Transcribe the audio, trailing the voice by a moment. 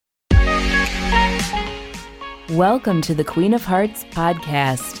Welcome to the Queen of Hearts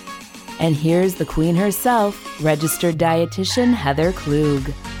podcast. And here's the queen herself, registered dietitian Heather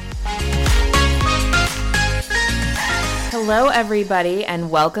Klug. Hello, everybody, and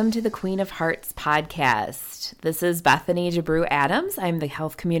welcome to the Queen of Hearts podcast. This is Bethany Jabrew Adams. I'm the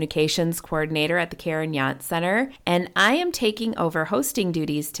Health Communications Coordinator at the Karen Yant Center, and I am taking over hosting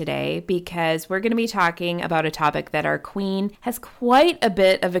duties today because we're going to be talking about a topic that our queen has quite a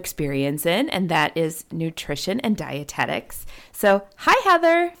bit of experience in, and that is nutrition and dietetics. So, hi,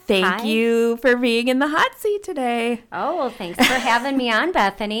 Heather. Thank you for being in the hot seat today. Oh, well, thanks for having me on,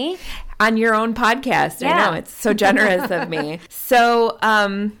 Bethany. On your own podcast. Yeah. I know, it's so generous of me. So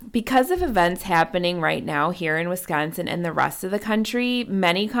because of events happening right now here in Wisconsin and the rest of the country,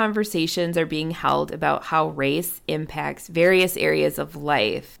 many conversations are being held about how race impacts various areas of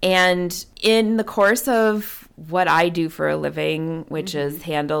life. And in the course of what I do for a living, which is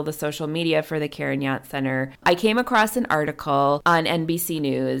handle the social media for the Karen Yant Center, I came across an article on NBC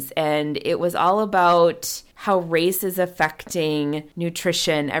News, and it was all about how race is affecting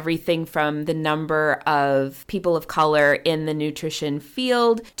nutrition, everything from the number of people of color in the nutrition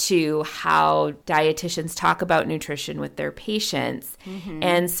field to how dietitians talk about nutrition with their patients.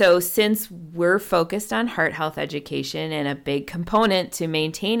 And so since we're focused on heart health education, and a big component to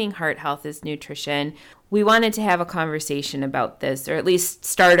maintaining heart health is nutrition, we wanted to have a conversation about this, or at least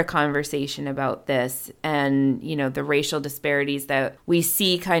start a conversation about this and, you know, the racial disparities that we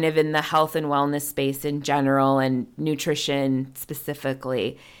see kind of in the health and wellness space in general and nutrition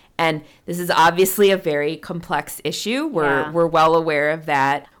specifically. And this is obviously a very complex issue. We're well aware of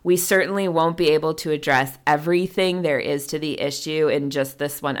that. We certainly won't be able to address everything there is to the issue in just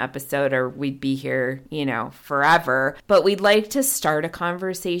this one episode, or we'd be here, you know, forever. But we'd like to start a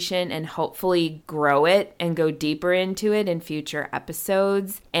conversation and hopefully grow it and go deeper into it in future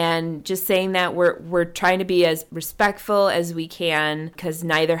episodes. And just saying that we're trying to be as respectful as we can, because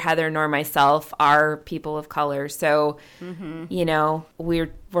neither Heather nor myself are people of color. So, you know,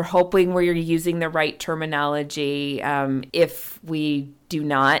 we're hoping we're using the right terminology. If we do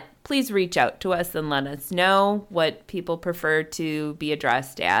not, please reach out to us and let us know what people prefer to be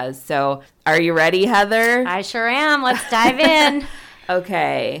addressed as. So, are you ready, Heather? I sure am. Let's dive in.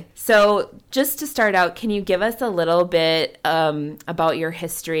 Okay. So just to start out, can you give us a little bit about your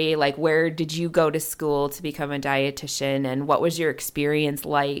history? Like, where did you go to school to become a dietitian, and what was your experience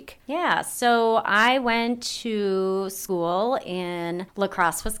like? Yeah, so I went to school in La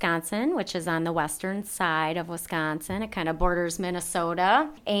Crosse, Wisconsin, which is on the western side of Wisconsin. It kind of borders Minnesota.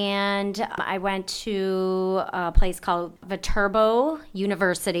 And I went to a place called Viterbo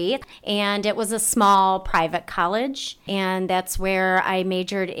University, and it was a small private college. And that's where I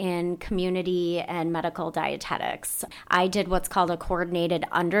majored in community and medical dietetics. I did what's called a coordinated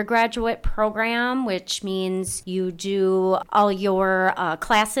undergraduate program, which means you do all your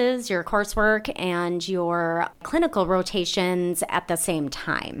classes, your coursework, and your clinical rotations at the same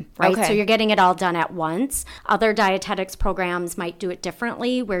time, right? Okay. So you're getting it all done at once. Other dietetics programs might do it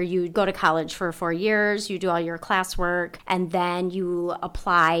differently, where you go to college for 4 years, you do all your classwork, and then you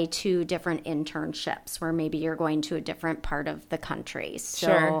apply to different internships where maybe you're going to a different part of the country.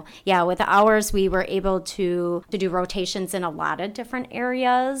 So, yeah, with ours, we were able to do rotations in a lot of different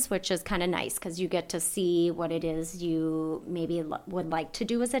areas, which is kind of nice because you get to see what it is you maybe would like to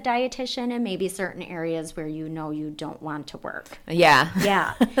do as a dietitian, and maybe certain areas where you know you don't want to work. Yeah.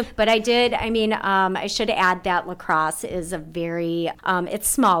 Yeah. But I should add that La Crosse is a very, it's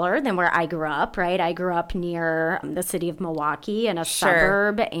smaller than where I grew up, right? I grew up near the city of Milwaukee in a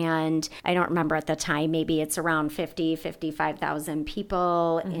suburb, and I don't remember at the time, maybe it's around 55,000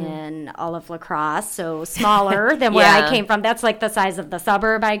 people in all of La Crosse, so smaller than where I came from. That's like the size of the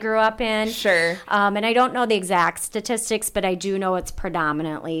suburb I grew up in. Sure. And I don't know the exact statistics, but I do know it's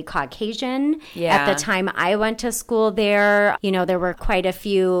predominantly Caucasian. Yeah. At the time I went to school there, you know, there were quite a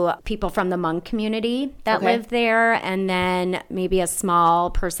few people from the Hmong community that lived there, and then maybe a small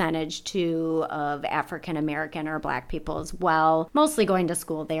percentage too of African American or Black people as well, mostly going to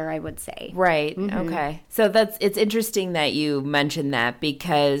school there, I would say. Right. Okay. So it's interesting that you mentioned that,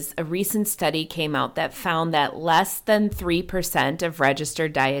 because a recent study came out that found that less than 3% of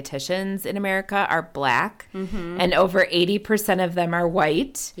registered dietitians in America are Black, and over 80% of them are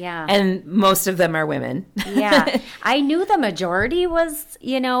white. Yeah. And most of them are women. Yeah. I knew the majority was,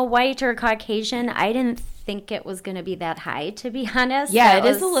 you know, white or Caucasian. I didn't think it was going to be that high, to be honest. Yeah, it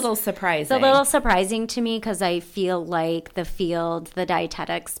is a little surprising. It's a little surprising to me because I feel like the field, the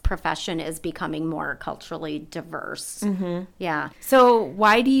dietetics profession, is becoming more culturally diverse. Yeah. So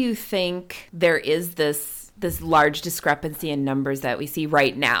why do you think there is this this large discrepancy in numbers that we see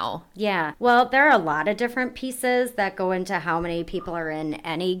right now? Yeah. Well, there are a lot of different pieces that go into how many people are in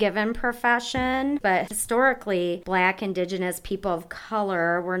any given profession. But historically, Black, Indigenous, people of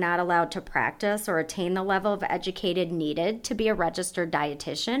color were not allowed to practice or attain the level of educated needed to be a registered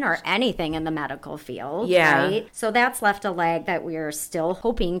dietitian or anything in the medical field. Yeah. Right? So that's left a lag that we're still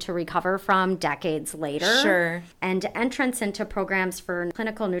hoping to recover from decades later. Sure. And entrance into programs for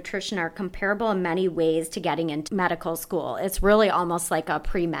clinical nutrition are comparable in many ways to getting into medical school. It's really almost like a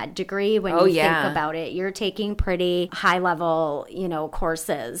pre-med degree when you think about it. You're taking pretty high-level,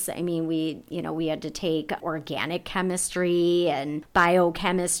 courses. I mean, we had to take organic chemistry and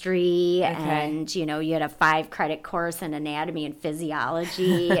biochemistry, and, you had a 5-credit course in anatomy and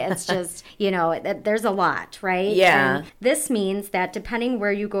physiology. It's just, there's a lot, right? Yeah. And this means that depending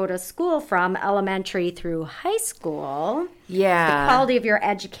where you go to school from, elementary through high school, the quality of your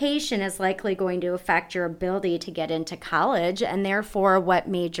education is likely going to affect your ability to get into college and therefore what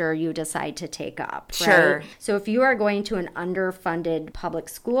major you decide to take up. Sure. Right? So if you are going to an underfunded public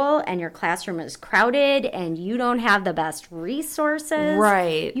school and your classroom is crowded and you don't have the best resources,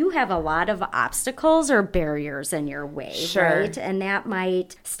 right, you have a lot of obstacles or barriers in your way, sure, right? And that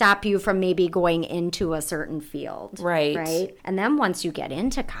might stop you from maybe going into a certain field. Right. And then once you get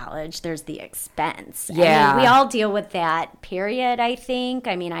into college, there's the expense. Yeah. I mean, we all deal with that. Period, I think.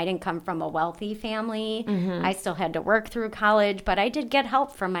 I mean, I didn't come from a wealthy family. Mm-hmm. I still had to work through college, but I did get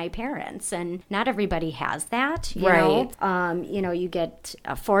help from my parents, and not everybody has that, you know? You get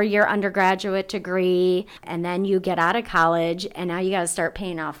a 4-year undergraduate degree, and then you get out of college, and now you got to start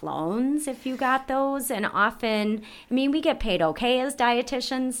paying off loans if you got those. And often, I mean, we get paid okay as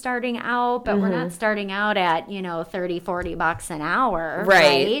dietitians starting out, but we're not starting out at, $30-$40 an hour,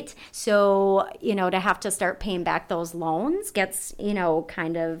 right? So, to have to start paying back those loans gets,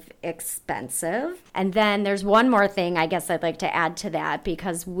 kind of expensive. And then there's one more thing I guess I'd like to add to that,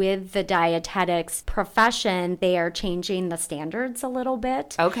 because with the dietetics profession, they are changing the standards a little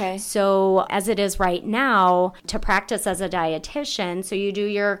bit. Okay. So as it is right now, to practice as a dietitian, so you do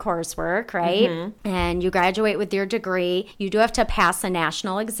your coursework, right? Mm-hmm. And you graduate with your degree. You do have to pass a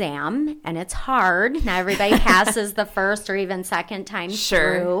national exam, and it's hard. Not everybody passes the first or even second time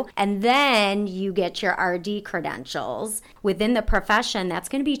through. And then you get your RD credentials. Within the profession, that's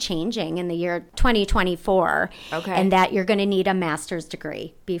going to be changing in the year 2024. Okay. And that you're going to need a master's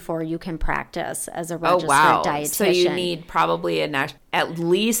degree before you can practice as a registered dietitian. So you need probably at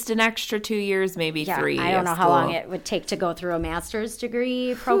least an extra 2 years, maybe 3. I don't know how long it would take to go through a master's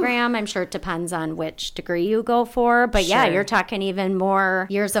degree program. I'm sure it depends on which degree you go for. But you're talking even more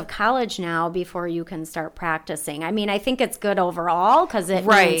years of college now before you can start practicing. I mean, I think it's good overall because it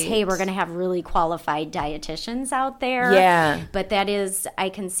means, hey, we're going to have really qualified dietitians out there. Yeah. But that is, I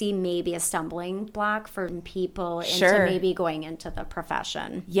can see maybe a stumbling block for people into maybe going into the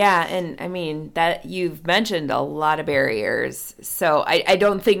profession. Yeah. And I mean, that you've mentioned a lot of barriers. So I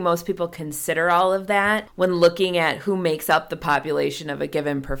don't think most people consider all of that when looking at who makes up the population of a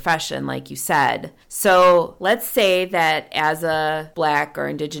given profession, like you said. So let's say that as a Black or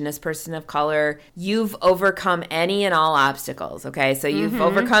Indigenous person of color, you've overcome any and all obstacles, okay? So you've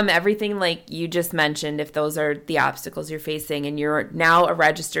overcome everything like you just mentioned, if those are the obstacles you're facing, and you're now a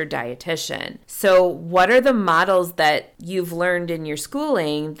registered dietitian. So what are the models that you've learned in your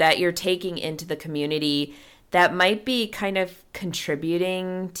schooling that you're taking into the community that might be kind of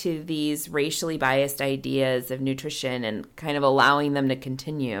contributing to these racially biased ideas of nutrition and kind of allowing them to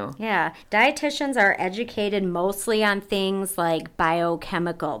continue? Yeah. Dietitians are educated mostly on things like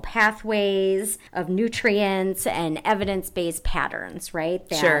biochemical pathways of nutrients and evidence-based patterns, right?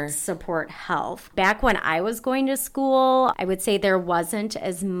 That support health. Back when I was going to school, I would say there wasn't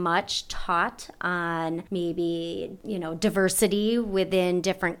as much taught on maybe, diversity within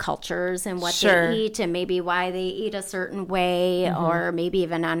different cultures and what they eat and maybe why they eat a certain way. Or maybe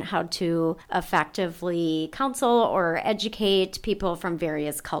even on how to effectively counsel or educate people from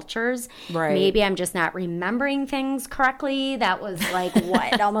various cultures. Right. Maybe I'm just not remembering things correctly. That was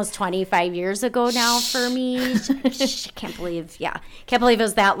almost 25 years ago now for me. Can't believe it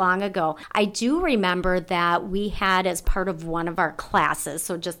was that long ago. I do remember that we had, as part of one of our classes,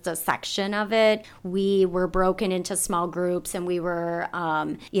 so just a section of it, we were broken into small groups, and we were,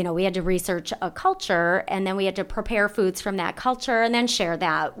 we had to research a culture, and then we had to prepare foods from that that culture and then share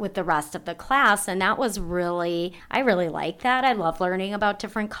that with the rest of the class. And that was I really like that. I love learning about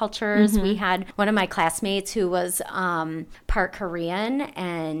different cultures. We had one of my classmates who was part Korean,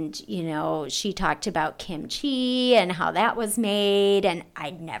 and, she talked about kimchi and how that was made. And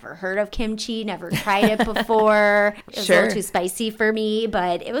I'd never heard of kimchi, never tried it before. It was a little too spicy for me,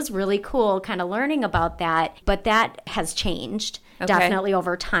 but it was really cool kind of learning about that. But that has changed. Definitely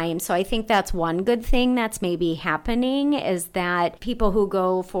over time. So I think that's one good thing that's maybe happening, is that people who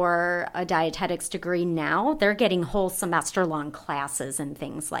go for a dietetics degree now, they're getting whole semester long classes and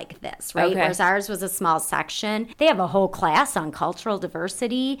things like this, right? Whereas ours was a small section. They have a whole class on cultural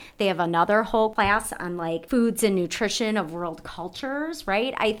diversity. They have another whole class on like foods and nutrition of world cultures,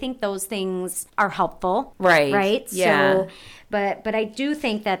 right? I think those things are helpful. Right? Yeah. So, but I do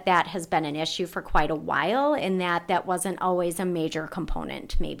think that has been an issue for quite a while, in that wasn't always a major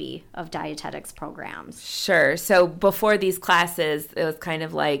component maybe of dietetics programs. Sure. So before these classes, it was kind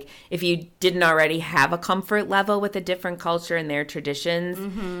of like if you didn't already have a comfort level with a different culture and their traditions,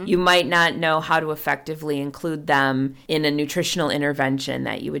 you might not know how to effectively include them in a nutritional intervention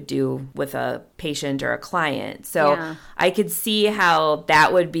that you would do with a patient or a client. So I could see how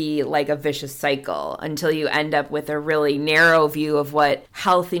that would be like a vicious cycle until you end up with a really narrow view of what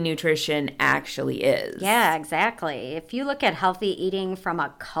healthy nutrition actually is. Yeah, exactly. If you look at healthy eating from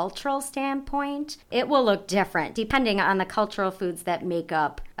a cultural standpoint, it will look different depending on the cultural foods that make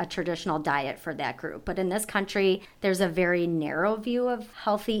up a traditional diet for that group. But in this country, there's a very narrow view of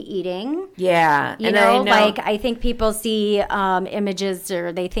healthy eating. Yeah. I think people see images,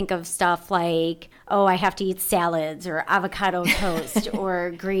 or they think of stuff like, oh, I have to eat salads or avocado toast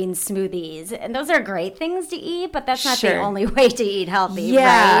or green smoothies. And those are great things to eat, but that's not the only way to eat healthy,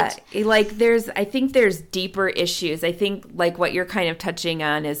 right? Like I think there's deeper issues. I think like what you're kind of touching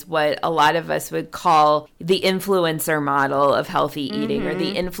on is what a lot of us would call the influencer model of healthy eating, or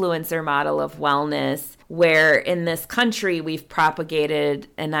the influencer model of wellness, where in this country we've propagated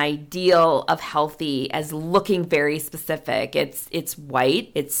an ideal of healthy as looking very specific. It's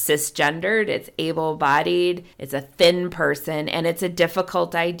white, it's cisgendered, it's able-bodied, it's a thin person, and it's a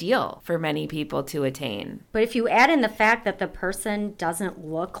difficult ideal for many people to attain. But if you add in the fact that the person doesn't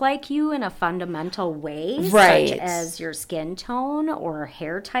look like you in a fundamental way, such as your skin tone or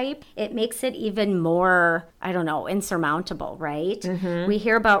hair type, it makes it even more, insurmountable, right? We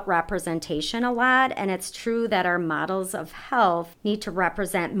hear about representation a lot, and it's true that our models of health need to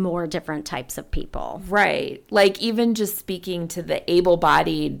represent more different types of people. Right. Like even just speaking to the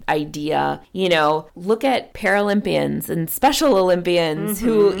able-bodied idea, look at Paralympians and Special Olympians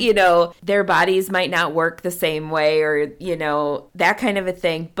who, their bodies might not work the same way, or, that kind of a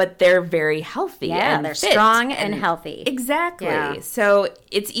thing, but they're very healthy. Yeah, and they're fit strong and healthy. Exactly. Yeah. So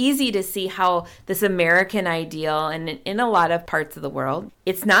it's easy to see how this American ideal, and in a lot of parts of the world,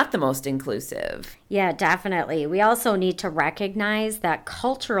 it's not the most inclusive. Yeah, definitely. We also need to recognize that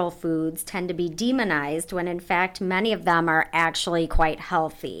cultural foods tend to be demonized when in fact many of them are actually quite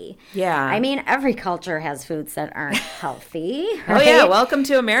healthy. Yeah. I mean, every culture has foods that aren't healthy. Right? Oh yeah, welcome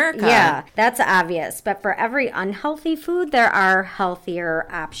to America. Yeah, that's obvious. But for every unhealthy food, there are healthier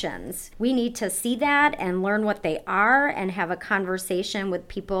options. We need to see that and learn what they are, and have a conversation with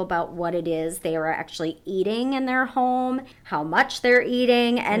people about what it is they are actually eating in their home, how much they're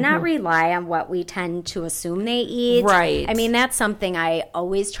eating, and not rely on what we tend to assume they eat. Right. I mean, that's something I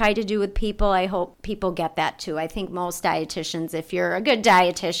always try to do with people. I hope people get that too. I think most dietitians, if you're a good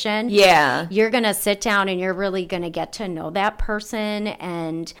dietitian, you're going to sit down and you're really going to get to know that person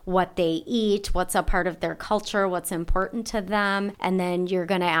and what they eat, what's a part of their culture, what's important to them. And then you're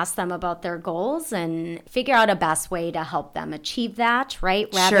going to ask them about their goals and figure out a best way to help them achieve that, right?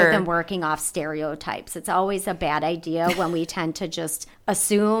 Rather than working off stereotypes. It's always a bad idea when we tend to just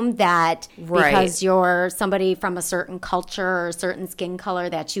assume that because you're somebody from a certain culture or a certain skin color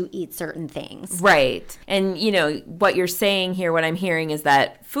that you eat certain things. Right. And, what you're saying here, what I'm hearing is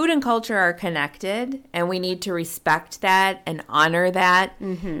that food and culture are connected, and we need to respect that and honor that,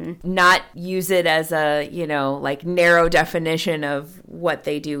 not use it as a, narrow definition of what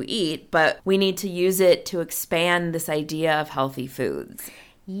they do eat, but we need to use it to expand this idea of healthy foods.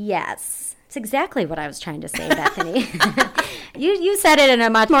 Yes. It's exactly what I was trying to say, Bethany. You said it in a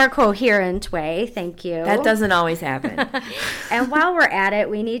much more coherent way. Thank you. That doesn't always happen. And while we're at it,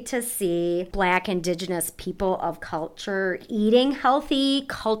 we need to see Black, Indigenous people of culture eating healthy,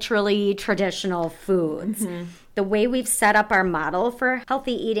 culturally traditional foods. Mm-hmm. The way we've set up our model for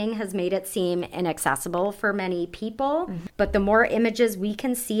healthy eating has made it seem inaccessible for many people. Mm-hmm. But the more images we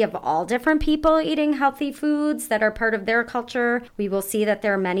can see of all different people eating healthy foods that are part of their culture, we will see that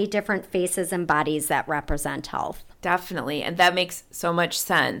there are many different faces and bodies that represent health. Definitely. And that makes so much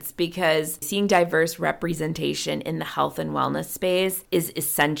sense because seeing diverse representation in the health and wellness space is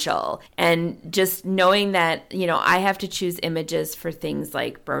essential. And just knowing that, I have to choose images for things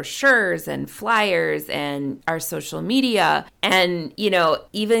like brochures and flyers and our social media. And,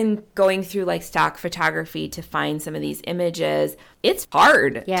 even going through like stock photography to find some of these images, it's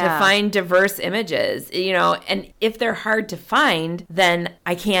hard to find diverse images, and if they're hard to find, then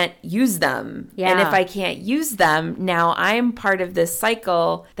I can't use them. Yeah. And if I can't use them, now I'm part of this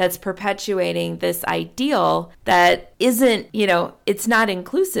cycle that's perpetuating this ideal that isn't, it's not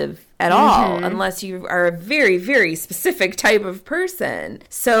inclusive at all unless you are a very, very specific type of person.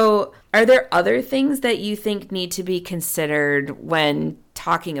 So are there other things that you think need to be considered when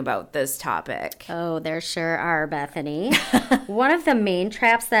talking about this topic? Oh, there sure are, Bethany. One of the main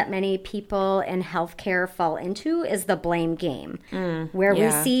traps that many people in healthcare fall into is the blame game, where we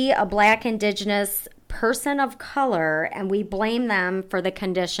see a Black, Indigenous person of color and we blame them for the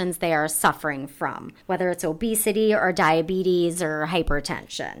conditions they are suffering from, whether it's obesity or diabetes or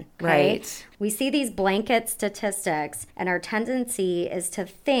hypertension. Right. We see these blanket statistics, and our tendency is to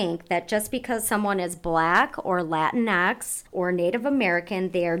think that just because someone is Black or Latinx or Native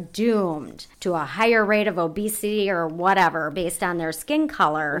American, they are doomed to a higher rate of obesity or whatever based on their skin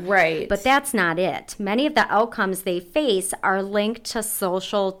color. Right. But that's not it. Many of the outcomes they face are linked to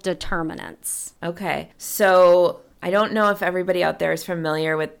social determinants. Okay. So I don't know if everybody out there is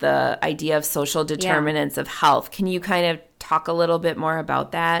familiar with the idea of social determinants of health. Can you kind of talk a little bit more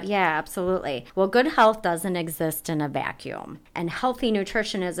about that? Yeah, absolutely. Well, good health doesn't exist in a vacuum. And healthy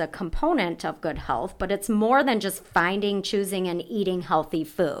nutrition is a component of good health, but it's more than just finding, choosing, and eating healthy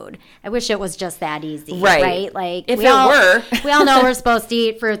food. I wish it was just that easy, right? Like if we all know we're supposed to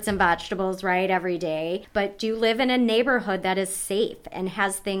eat fruits and vegetables, right, every day. But do you live in a neighborhood that is safe and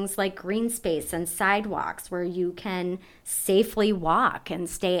has things like green space and sidewalks where you can safely walk and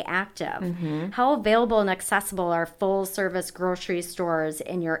stay active? Mm-hmm. How available and accessible are full-service grocery stores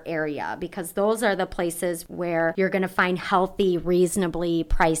in your area? Because those are the places where you're going to find healthy, reasonably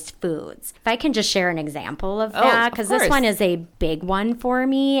priced foods. If I can just share an example of that, because this one is a big one for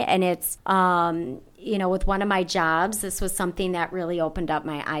me, and it's with one of my jobs, this was something that really opened up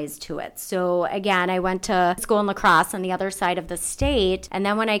my eyes to it. So again, I went to school in La Crosse on the other side of the state. And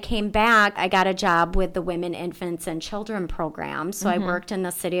then when I came back, I got a job with the Women, Infants, and Children program. So I worked in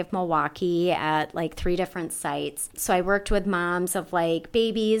the city of Milwaukee at like 3 different sites. So I worked with moms of like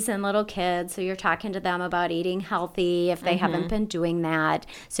babies and little kids. So you're talking to them about eating healthy if they haven't been doing that.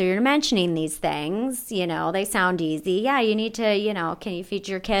 So you're mentioning these things, they sound easy. Yeah, you need to, can you feed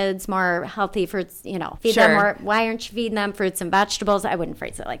your kids more healthy fruits? Feed them more. Why aren't you feeding them fruits and vegetables? I wouldn't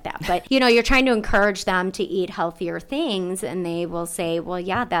phrase it like that. But, you're trying to encourage them to eat healthier things. And they will say, well,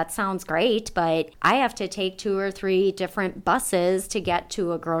 yeah, that sounds great. But I have to take 2 or 3 different buses to get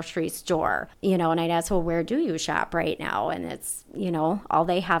to a grocery store. And I'd ask, well, where do you shop right now? And it's, all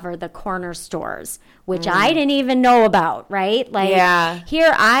they have are the corner stores, which I didn't even know about, right? Like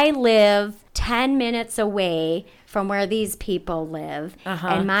here I live 10 minutes away from where these people live.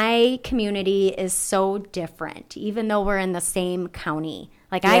 And my community is so different, even though we're in the same county.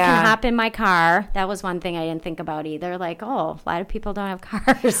 Like I can hop in my car. That was one thing I didn't think about either. Like, a lot of people don't have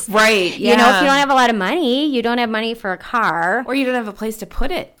cars. Right. Yeah. If you don't have a lot of money, you don't have money for a car. Or you don't have a place to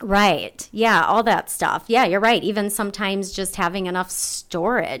put it. Right. Yeah, all that stuff. Yeah, you're right. Even sometimes just having enough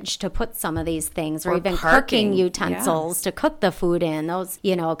storage to put some of these things or even parking. Cooking utensils to cook the food in, those,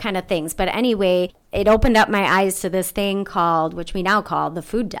 kind of things. But anyway, it opened up my eyes to this thing which we now call the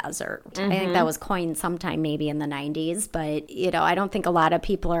food desert. I think that was coined sometime maybe in the 90s. But, I don't think a lot of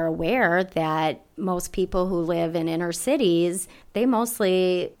people are aware that most people who live in inner cities, they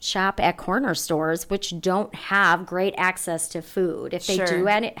mostly shop at corner stores, which don't have great access to food. If they do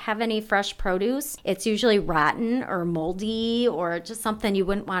have any fresh produce, it's usually rotten or moldy or just something you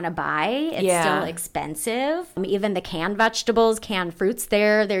wouldn't want to buy. It's still expensive. Even the canned vegetables, canned fruits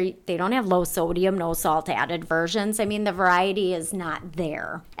they don't have low sodium, no salt added versions. I mean, the variety is not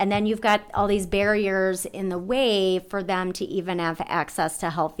there. And then you've got all these barriers in the way for them to even have access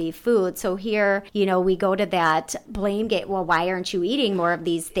to healthy food. So here, where, we go to that blame game. Well, why aren't you eating more of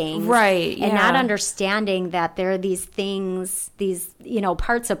these things? Right. And not understanding that there are these things, these,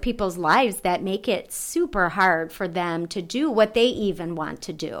 parts of people's lives that make it super hard for them to do what they even want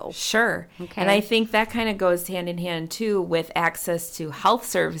to do. Sure. Okay. And I think that kind of goes hand in hand too with access to health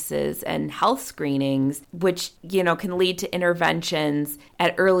services and health screenings, which, can lead to interventions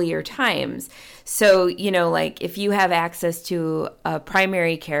at earlier times. So, like if you have access to a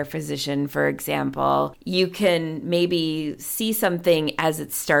primary care physician, for example, you can maybe see something as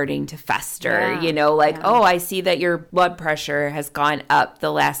it's starting to fester, oh, I see that your blood pressure has gone up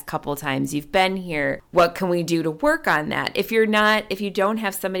the last couple times you've been here. What can we do to work on that? If you don't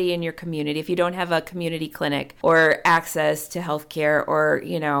have somebody in your community, if you don't have a community clinic or access to healthcare, or,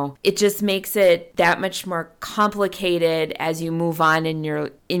 it just makes it that much more complicated as you move on in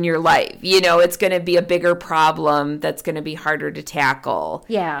your life. It's going to be a bigger problem that's going to be harder to tackle.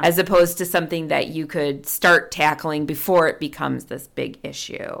 Yeah. As opposed to something that you could start tackling before it becomes this big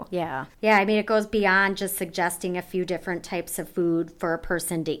issue. Yeah. Yeah. I mean, it goes beyond just suggesting a few different types of food for a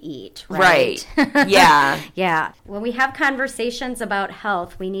person to eat. Right. Yeah. Yeah. When we have conversations about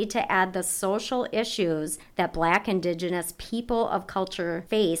health, we need to add the social issues that Black, Indigenous, people of culture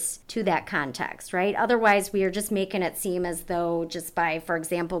face to that context, right? Otherwise, we are just making it seem as though just by, for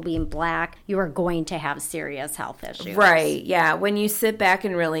example, being Black, you are going to have serious health issues. Right, yeah. When you sit back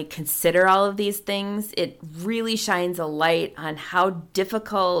and really consider all of these things, it really shines a light on how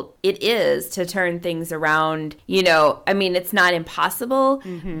difficult it is to turn things around. It's not impossible,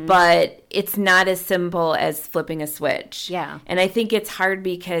 but it's not as simple as flipping a switch. Yeah. And I think it's hard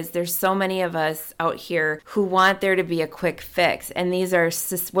because there's so many of us out here who want there to be a quick fix. And these are,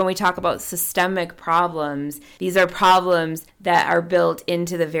 when we talk about systemic problems, these are problems that are built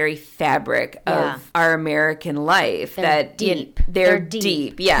into the very fabric of our American life. They're deep. They're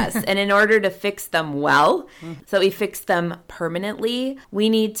deep, yes. And in order to fix them well, so we fix them permanently, we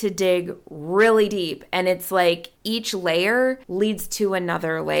need to dig really deep. And it's like each layer leads to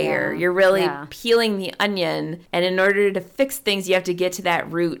another layer. Yeah. You're really peeling the onion. And in order to fix things, you have to get to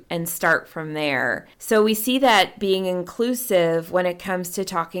that root and start from there. So we see that being inclusive when it comes to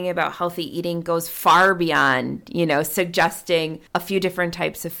talking about healthy eating goes far beyond, suggesting a few different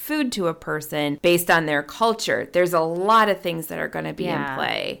types of food to a person based on their culture. There's a lot of things that are going to be in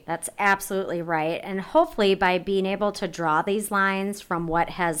play. That's absolutely right. And hopefully by being able to draw these lines from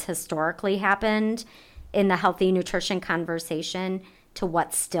what has historically happened in the healthy nutrition conversation to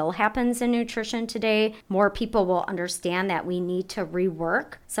what still happens in nutrition today, more people will understand that we need to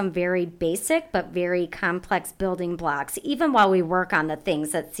rework some very basic but very complex building blocks, even while we work on the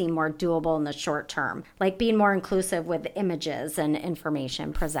things that seem more doable in the short term, like being more inclusive with images and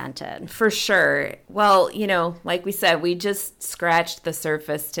information presented. For sure. Well, like we said, we just scratched the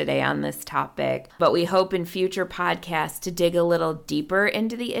surface today on this topic, but we hope in future podcasts to dig a little deeper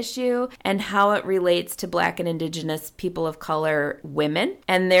into the issue and how it relates to Black and Indigenous people of color women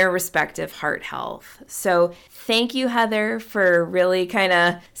and their respective heart health. So thank you, Heather, for really kind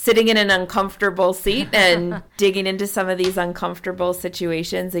of sitting in an uncomfortable seat and digging into some of these uncomfortable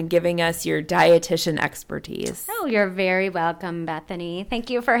situations and giving us your dietitian expertise. Oh, you're very welcome, Bethany.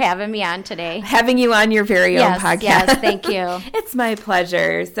 Thank you for having me on today. Having you on your very own podcast. Yes, thank you. It's my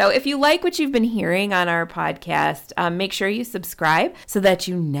pleasure. So if you like what you've been hearing on our podcast, make sure you subscribe so that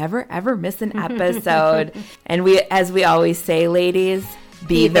you never, ever miss an episode. And as we always say, ladies,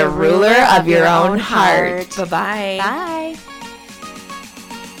 be the ruler of your own heart. Bye-bye. Bye.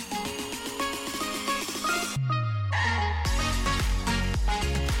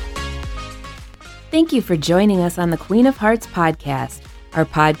 Thank you for joining us on the Queen of Hearts podcast. Our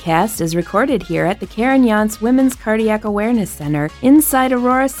podcast is recorded here at the Karen Yontz Women's Cardiac Awareness Center inside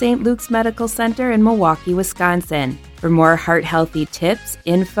Aurora St. Luke's Medical Center in Milwaukee, Wisconsin. For more heart-healthy tips,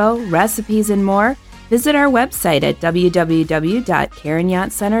 info, recipes, and more, visit our website at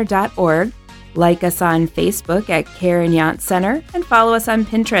www.karenyontcenter.org, like us on Facebook at Karen Yontz Center, and follow us on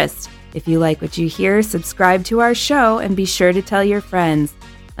Pinterest. If you like what you hear, subscribe to our show and be sure to tell your friends.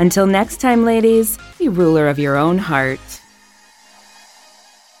 Until next time, ladies, be ruler of your own heart.